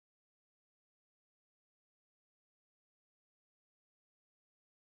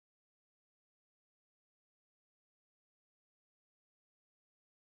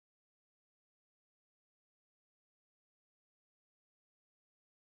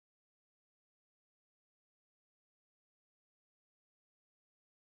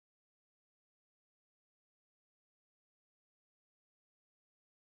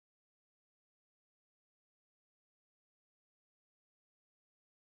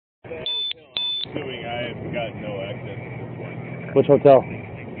Assuming I have got no access to this one. Which hotel?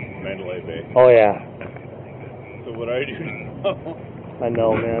 Mandalay Bay. Oh, yeah. So what I do now? I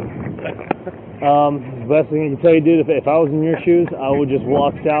know, man. Best thing I can tell you, dude, if I was in your shoes, I would just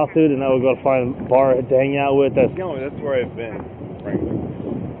walk south, dude, and I would go find a bar to hang out with. That's where I've been, frankly.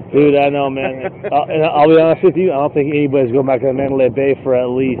 Dude, I know, man. And I'll be honest with you, I don't think anybody's going back to the Mandalay Bay for at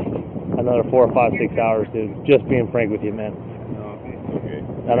least another 4 or 5, 6 hours, dude. Just being frank with you, man. No, it's okay.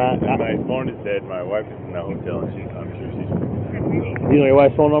 And my phone is dead. My wife is in the hotel, and I'm sure she's. So. Do you know your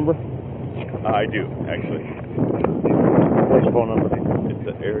wife's phone number? I do, actually. What's your phone number? It's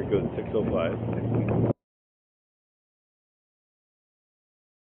the area code 605.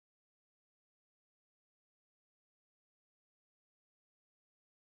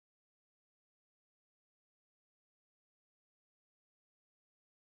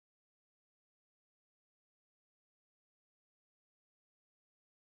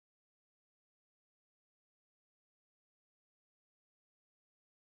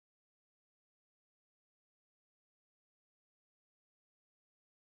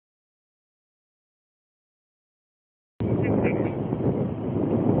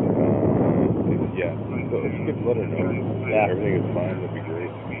 Yeah, so if you could let her know everything is fine, that'd be great.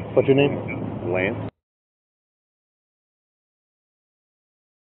 What's your name? Lance.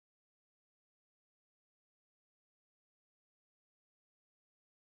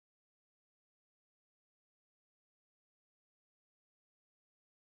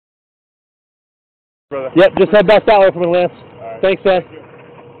 Brother. Yep, just head back that way for me, Lance. Right. Thanks, man. Thank you.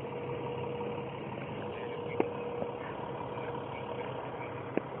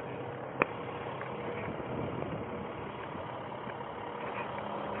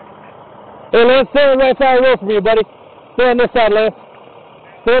 Hey, Lance, stay on the right side of the road for me, buddy. Stay on this side, Lance.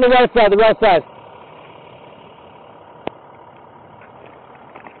 Stay on the right side,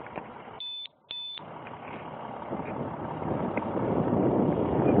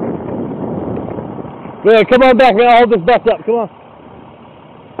 Yeah, come on back, man. I'll hold this bus up. Come on.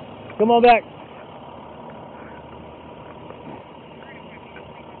 Come on back.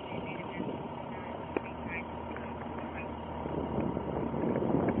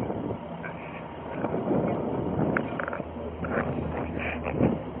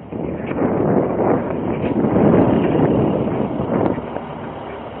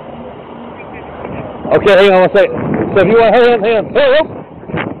 Okay, hang on one second. So if you want, hang on. Hey, up.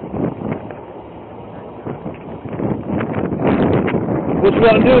 What you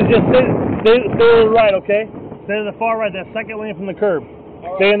want to do is just stay to the right, okay? Stay to the far right, that second lane from the curb.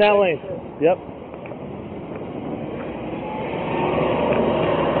 Stay in that lane. Yep.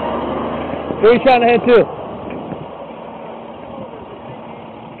 Where are you trying to head to?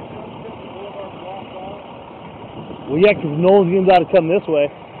 Well, yeah, because no one's going to be able to come this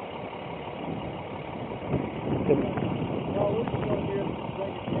way.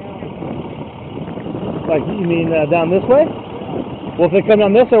 Like, you mean down this way? Well, if they come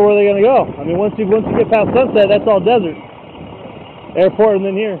down this way, where are they going to go? I mean, once you get past Sunset, that's all desert. Airport and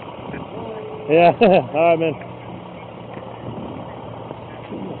then here. Yeah, all right, man.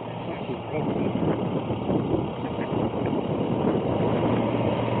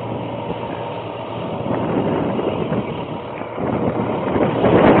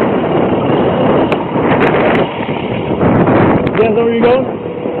 You guys know where you're going?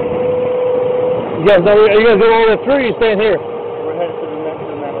 You guys know are you guys going all the way through or are you staying here? We're headed to the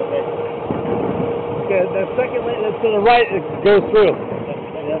Mandalay Bay. Okay, the second lane that's to the right, it goes through.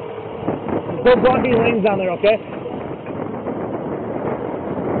 Yeah. There's no blocking lanes down there, okay?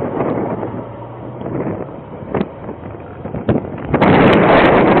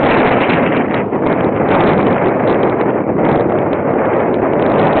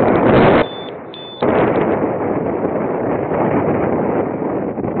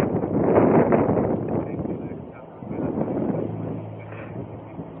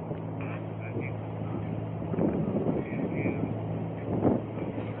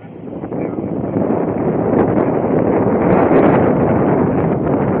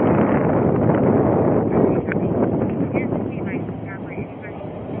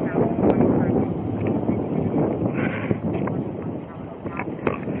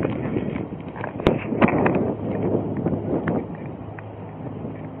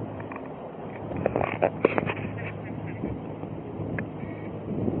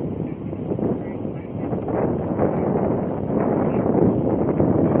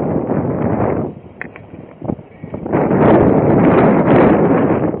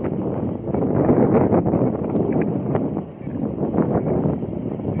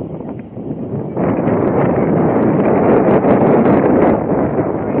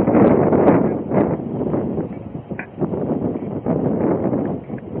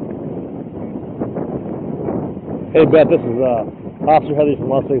 Hey Beth, this is Officer Heather from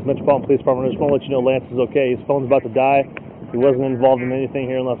Las Vegas Metropolitan Police Department. I just want to let you know Lance is okay. His phone's about to die. He wasn't involved in anything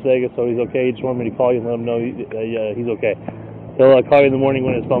here in Las Vegas, so he's okay. He just wanted me to call you and let him know he's okay. He'll call you in the morning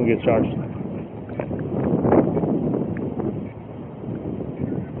when his phone gets charged.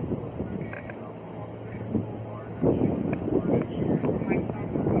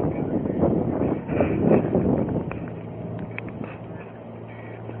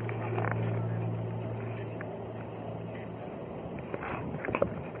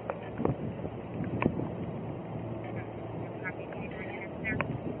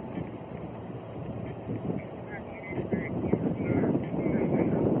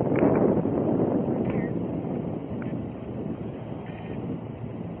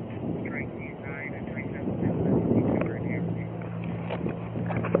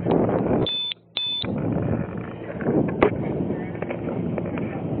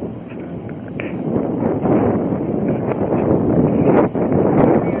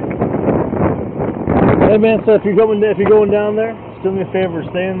 Hey man, so if you're going down there, just do me a favor,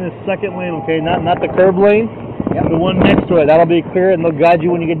 stay in this second lane, okay? Not the curb lane, the one next to it. That'll be clear, and they'll guide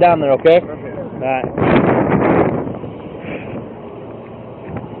you when you get down there, okay? Perfect. All right.